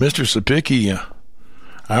Mr. Sapicki,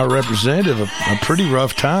 our representative, a pretty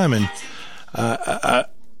rough time. And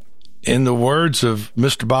in the words of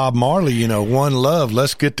Mr. Bob Marley, one love,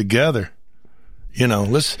 let's get together.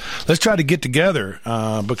 Let's try to get together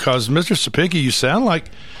because Mr. Sapicki, you sound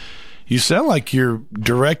like you're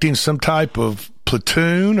directing some type of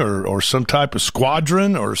platoon or some type of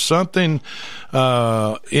squadron or something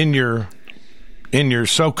in your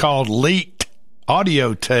so-called leaked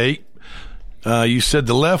audio tape. You said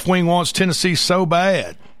the left wing wants Tennessee so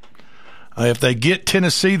bad. If they get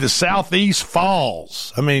Tennessee, the Southeast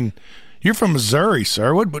falls. I mean, you're from Missouri,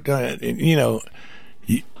 sir.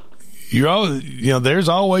 There's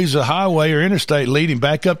always a highway or interstate leading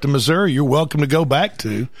back up to Missouri you're welcome to go back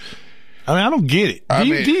to. I mean, I don't get it. Do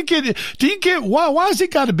you get it? Do you get why has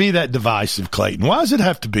it got to be that divisive, Clayton? Why does it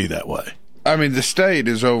have to be that way? I mean, the state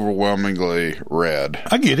is overwhelmingly red.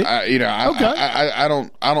 I get it. Okay. I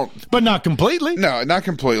don't. But not completely. No, not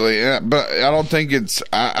completely. But I don't think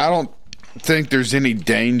I don't think there's any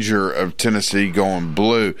danger of Tennessee going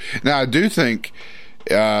blue. Now, I do think.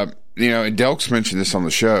 And Delks mentioned this on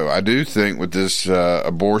the show. I do think with this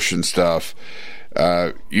abortion stuff,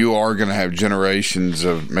 you are going to have generations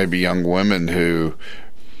of maybe young women who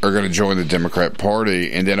are going to join the Democrat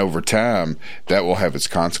Party, and then over time, that will have its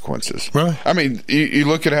consequences. Right. I mean, you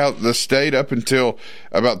look at how the state up until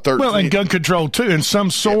about 13... Well, and gun control, too. And some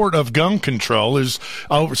sort of gun control is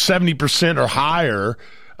over 70% or higher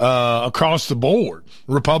across the board,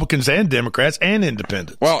 Republicans and Democrats and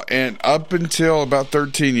independents. Well, and up until about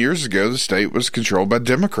 13 years ago, the state was controlled by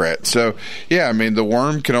Democrats. So, yeah, I mean, the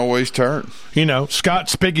worm can always turn. Scott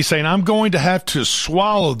Spicky saying, I'm going to have to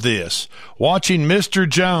swallow this, watching Mr.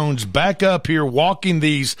 Jones back up here walking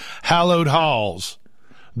these hallowed halls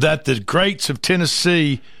that the greats of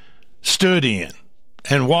Tennessee stood in,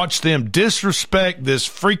 and watch them disrespect this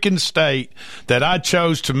freaking state that I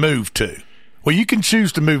chose to move to. Well, you can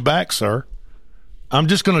choose to move back, sir. I'm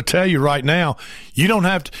just going to tell you right now, you don't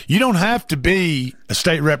have to be a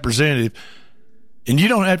state representative, and you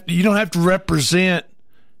don't have to represent.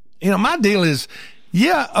 My deal is,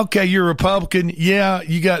 yeah, okay, you're a Republican. Yeah,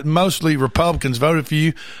 you got mostly Republicans voted for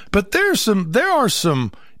you, but there are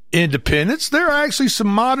some independents. There are actually some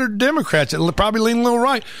moderate Democrats that probably lean a little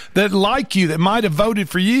right that like you, that might have voted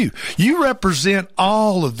for you. You represent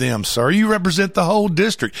all of them, sir. You represent the whole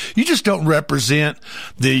district. You just don't represent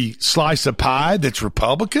the slice of pie that's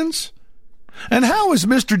Republicans. And how is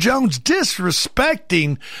Mr. Jones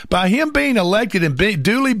disrespecting by him being elected and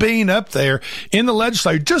duly being up there in the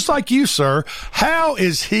legislature, just like you, sir? How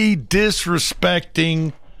is he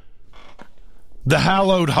disrespecting the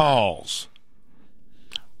hallowed halls?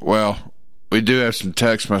 Well, we do have some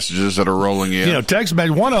text messages that are rolling in. Text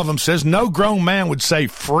message. One of them says, no grown man would say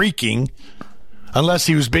freaking unless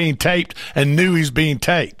he was being taped and knew he was being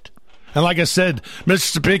taped. And like I said,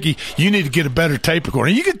 Mr. Sapicki, you need to get a better tape recorder.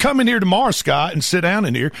 You could come in here tomorrow, Scott, and sit down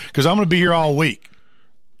in here because I'm going to be here all week.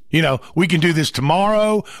 We can do this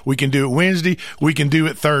tomorrow. We can do it Wednesday. We can do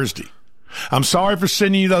it Thursday. I'm sorry for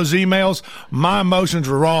sending you those emails. My emotions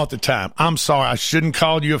were raw at the time. I'm sorry. I shouldn't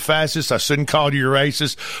call you a fascist. I shouldn't call you a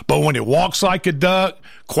racist. But when it walks like a duck,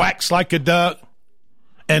 quacks like a duck,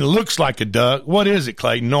 and looks like a duck, what is it,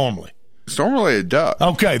 Clayton, normally? It's normally a duck.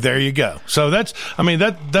 Okay, there you go. So that's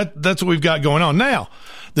what we've got going on. Now,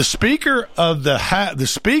 the speaker of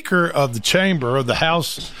the chamber of the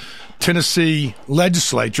House Tennessee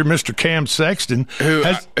legislature, Mr. Cam Sexton,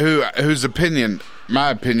 whose opinion, my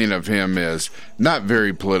opinion of him is not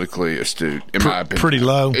very politically astute, in my opinion. Pretty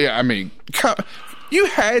low. Yeah, I mean, you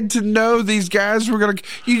had to know these guys were going to.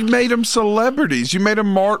 You made them celebrities. You made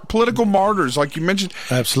them political martyrs, like you mentioned.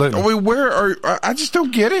 Absolutely. I mean, I just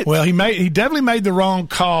don't get it. Well, he definitely made the wrong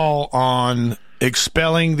call on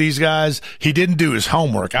expelling these guys. He didn't do his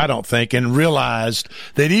homework, I don't think, and realized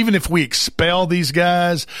that even if we expel these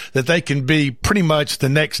guys, that they can be pretty much the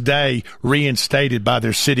next day reinstated by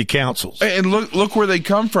their city councils. And look where they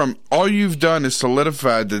come from. All you've done is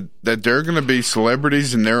solidified that they're going to be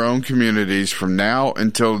celebrities in their own communities from now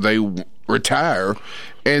until they retire,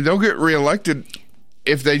 and they'll get reelected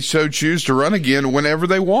if they so choose to run again whenever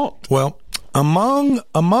they want. Well, among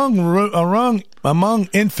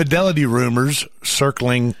infidelity rumors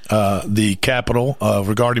circling the Capitol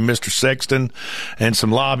regarding Mr. Sexton and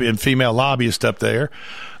some female lobbyists up there,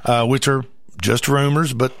 which are just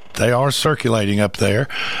rumors, but they are circulating up there,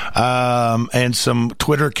 and some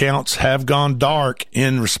Twitter accounts have gone dark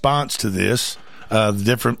in response to this. the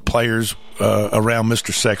different players around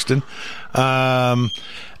Mr. Sexton. A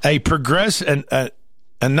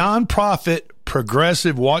nonprofit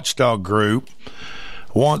progressive watchdog group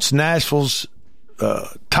wants Nashville's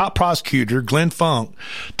top prosecutor, Glenn Funk,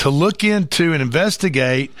 to look into and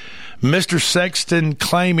investigate Mr. Sexton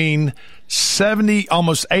claiming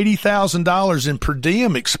almost $80,000 in per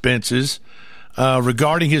diem expenses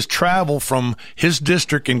regarding his travel from his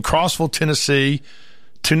district in Crossville, Tennessee,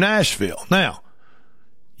 to Nashville. Now,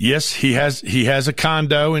 yes, he has a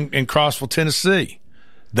condo in Crossville, Tennessee.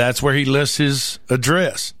 That's where he lists his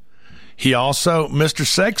address. Mr.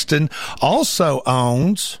 Sexton also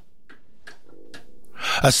owns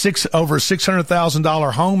over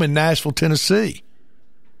 $600,000 home in Nashville, Tennessee.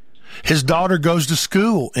 His daughter goes to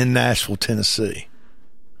school in Nashville, Tennessee.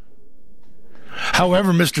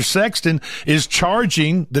 However, Mr. Sexton is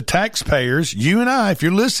charging the taxpayers, you and I, if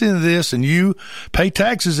you're listening to this and you pay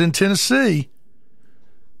taxes in Tennessee,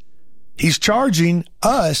 he's charging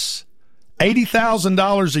us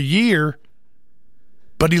 $80,000 a year,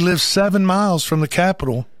 but he lives 7 miles from the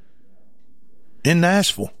capital in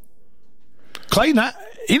Nashville. Clayton,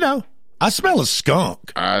 I smell a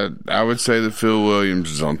skunk. I would say that Phil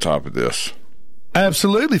Williams is on top of this.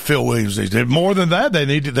 Absolutely, Phil Williams needs to. More than that, they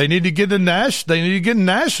need to get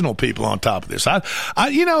national people on top of this.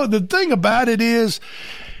 The thing about it is,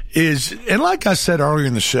 and like I said earlier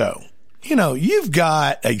in the show, you've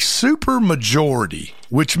got a super majority,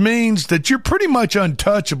 which means that you're pretty much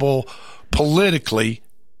untouchable politically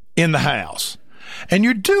in the House. And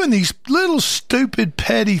you're doing these little stupid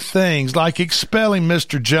petty things like expelling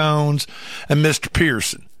Mr. Jones and Mr.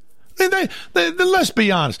 Pearson. They let's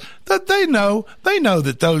be honest. They know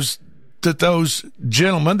that those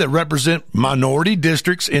gentlemen that represent minority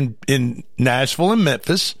districts in Nashville and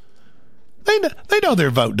Memphis, they know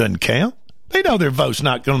their vote doesn't count. They know their vote's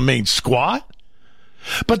not going to mean squat.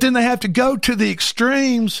 But then they have to go to the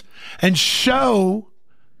extremes and show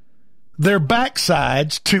their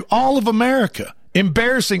backsides to all of America,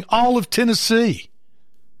 embarrassing all of Tennessee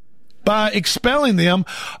by expelling them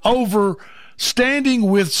over standing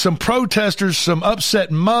with some protesters, some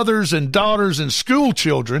upset mothers and daughters and school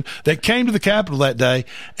children that came to the Capitol that day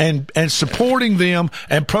and supporting them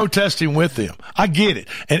and protesting with them. I get it.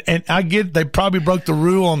 And I get it. They probably broke the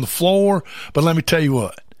rule on the floor, but let me tell you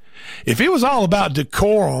what. If it was all about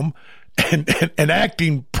decorum and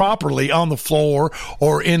acting properly on the floor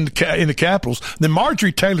or in the Capitals, then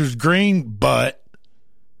Marjorie Taylor's green butt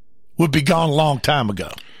would be gone a long time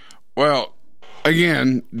ago. Well,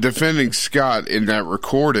 again, defending Scott in that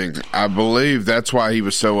recording, I believe that's why he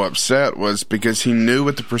was so upset, was because he knew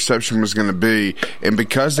what the perception was going to be, and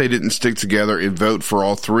because they didn't stick together and vote for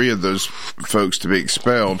all three of those folks to be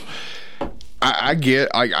expelled. I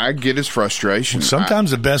get his frustration.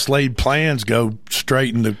 Sometimes the best laid plans go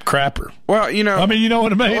straight in the crapper. Well, you know what I mean?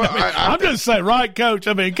 Well, I'm just saying, right, Coach?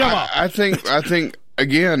 I mean, come on. I think.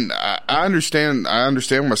 Again, I understand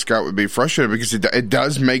why Scott would be frustrated because it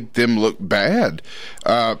does make them look bad.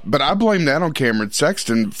 But I blame that on Cameron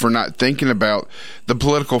Sexton for not thinking about the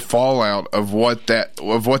political fallout of what that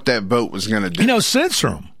vote was going to do. Censor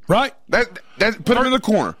them, right? That put him in the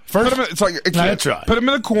corner. That's right. Put him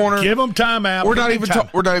in the corner. Give him time out. We're not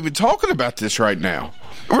even talking about this right now.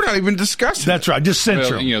 We're not even discussing. That's right. Just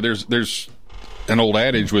censor them. There's an old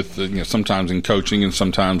adage with sometimes in coaching and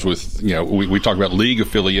sometimes with we talk about league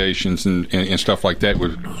affiliations and stuff like that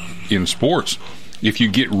in sports. If you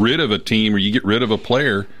get rid of a team or you get rid of a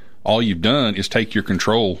player, all you've done is take your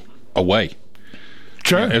control away.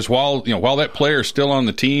 Sure. As while that player is still on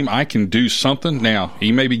the team, I can do something. Now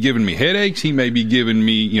he may be giving me headaches. He may be giving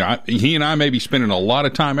me he and I may be spending a lot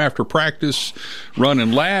of time after practice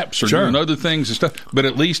running laps or doing other things and stuff. But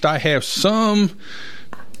at least I have some.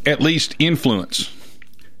 At least influence.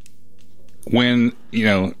 When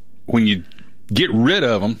you get rid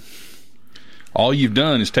of them, all you've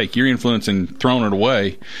done is take your influence and thrown it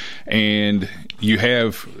away, and you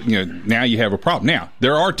have now you have a problem. Now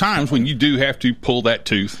there are times when you do have to pull that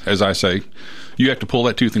tooth, as I say, you have to pull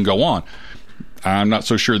that tooth and go on. I'm not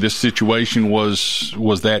so sure this situation was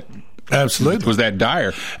that absolutely was that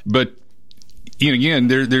dire, but again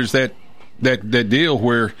there's that deal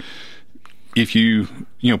where. If you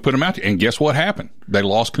put them out there, and guess what happened? They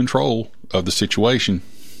lost control of the situation.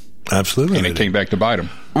 Absolutely, and it came back to bite them.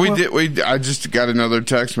 I just got another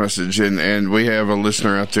text message, and we have a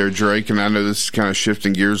listener out there, Drake, and I know this is kind of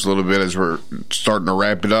shifting gears a little bit as we're starting to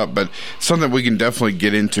wrap it up, but something we can definitely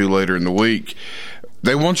get into later in the week.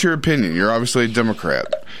 They want your opinion. You're obviously a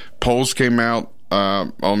Democrat. Polls came out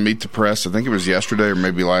on Meet the Press. I think it was yesterday or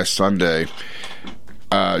maybe last Sunday.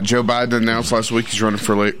 Joe Biden announced last week he's running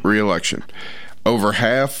for re-election. over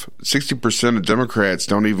half, 60% of Democrats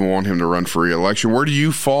don't even want him to run for re-election. Where do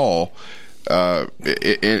you fall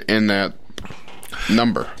in that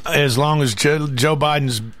number? As long as Joe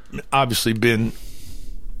Biden's obviously been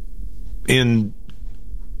in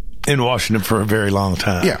Washington for a very long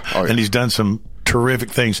time. Yeah. Oh, yeah. And he's done some terrific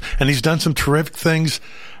things. And he's done some terrific things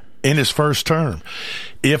in his first term.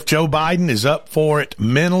 If Joe Biden is up for it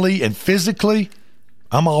mentally and physically,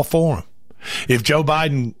 I'm all for him. If Joe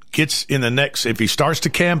Biden gets in if he starts to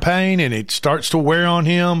campaign and it starts to wear on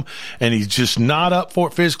him and he's just not up for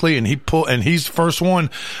it physically and he's the first one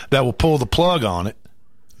that will pull the plug on it,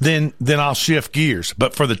 then I'll shift gears.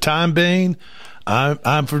 But for the time being,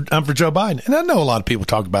 I'm for Joe Biden. And I know a lot of people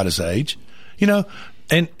talk about his age,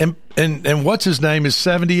 and what's his name is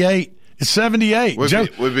 78. It's 78.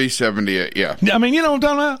 Would be 78, yeah. I mean,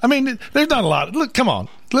 there's not a lot. Look, come on.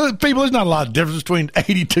 People, there's not a lot of difference between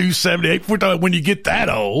 82, 78 when you get that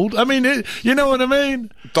old. I mean, you know what I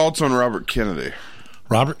mean? Thoughts on Robert Kennedy?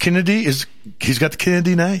 Robert Kennedy he's got the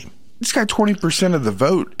Kennedy name. It's got 20% of the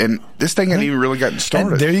vote, and this thing hasn't even really gotten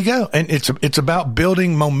started. And there you go. And it's about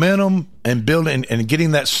building momentum and building and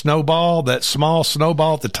getting that small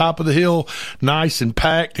snowball at the top of the hill, nice and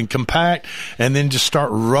packed and compact, and then just start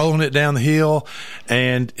rolling it down the hill.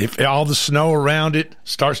 And if all the snow around it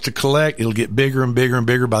starts to collect, it'll get bigger and bigger and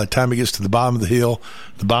bigger by the time it gets to the bottom of the hill,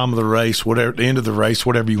 the bottom of the race, the end of the race,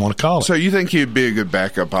 whatever you want to call it. So you think he'd be a good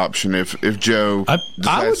backup option if Joe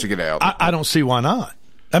decides to get out? I don't see why not.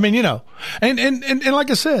 I mean, and like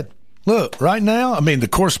I said, look, right now, I mean, the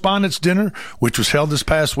Correspondents' Dinner, which was held this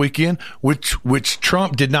past weekend, which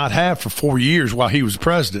Trump did not have for 4 years while he was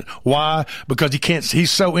president. Why? Because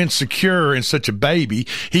he's so insecure and such a baby,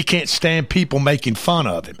 he can't stand people making fun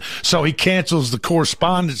of him. So he cancels the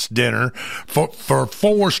Correspondents' Dinner for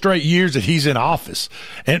 4 straight years that he's in office,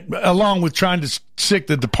 and along with trying to sick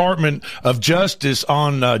the Department of Justice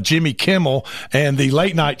on Jimmy Kimmel and the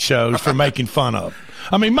late night shows for making fun of him.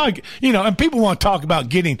 I mean, Mike, and people want to talk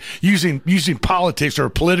about using politics or a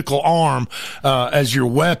political arm as your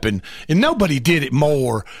weapon, and nobody did it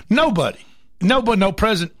more. No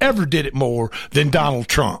president ever did it more than Donald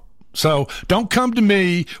Trump. So don't come to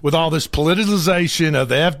me with all this politicization of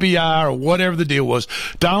the FBI or whatever the deal was.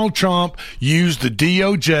 Donald Trump used the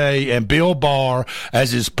DOJ and Bill Barr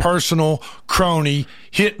as his personal crony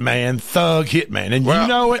thug hitman. And you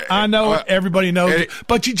know it, I know it, everybody knows it,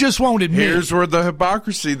 but you just won't admit it. Here's where the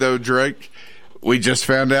hypocrisy, though, Drake. We just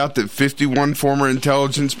found out that 51 former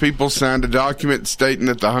intelligence people signed a document stating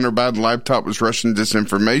that the Hunter Biden laptop was Russian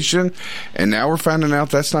disinformation, and now we're finding out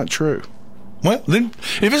that's not true. Well, then,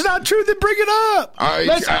 if it's not true, then bring it up.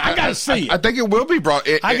 I got to see it. I think it will be brought.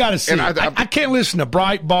 I got to see it. I can't listen to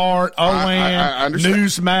Breitbart, OAN,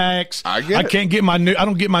 Newsmax. I can't get I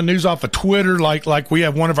don't get my news off of Twitter like we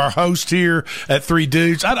have one of our hosts here at Three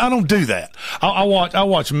Dudes. I don't do that. I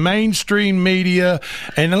watch mainstream media,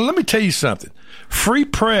 and let me tell you something. Free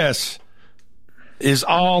press is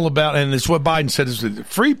all about, and it's what Biden said, is the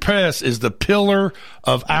free press is the pillar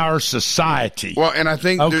of our society. Well, and I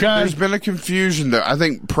think there's been a confusion there. I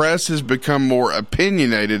think press has become more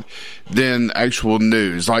opinionated than actual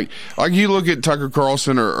news. Like you look at Tucker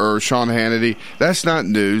Carlson or Sean Hannity, that's not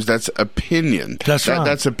news, that's opinion. Right.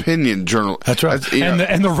 That's opinion journal. That's right.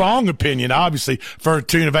 And the wrong opinion, obviously, for a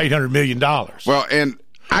tune of $800 million. Well, and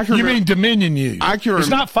you mean Dominion News? It's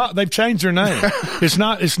not Fox. They've changed their name. It's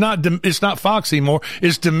not Fox anymore.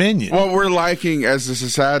 It's Dominion. What we're liking as a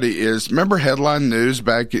society is, remember headline news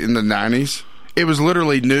back in the 90s? It was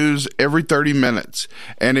literally news every 30 minutes,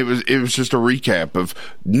 and it was just a recap of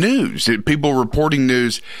news. People reporting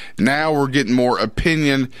news. Now we're getting more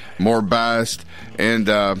opinion, more biased, and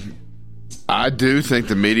I do think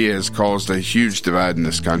the media has caused a huge divide in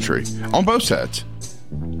this country on both sides.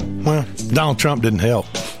 Well, Donald Trump didn't help.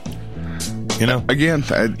 Again,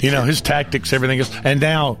 his tactics, everything else, and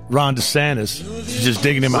now Ron DeSantis is just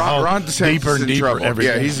digging him a hole deeper and deeper.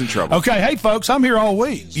 Yeah, he's in trouble. Okay, hey folks, I'm here all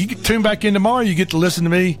week. You can tune back in tomorrow. You get to listen to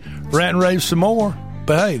me rant and rave some more.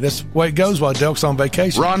 But hey, that's the way it goes while Delk's on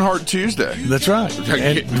vacation. Ron Hart Tuesday. That's right.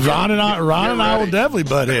 And Ron and I will definitely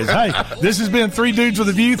butt heads. Hey, this has been Three Dudes with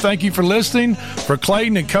a View. Thank you for listening. For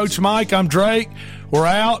Clayton and Coach Mike, I'm Drake. We're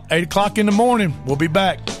out 8 o'clock in the morning. We'll be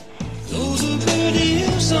back. Those are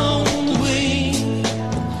good songs.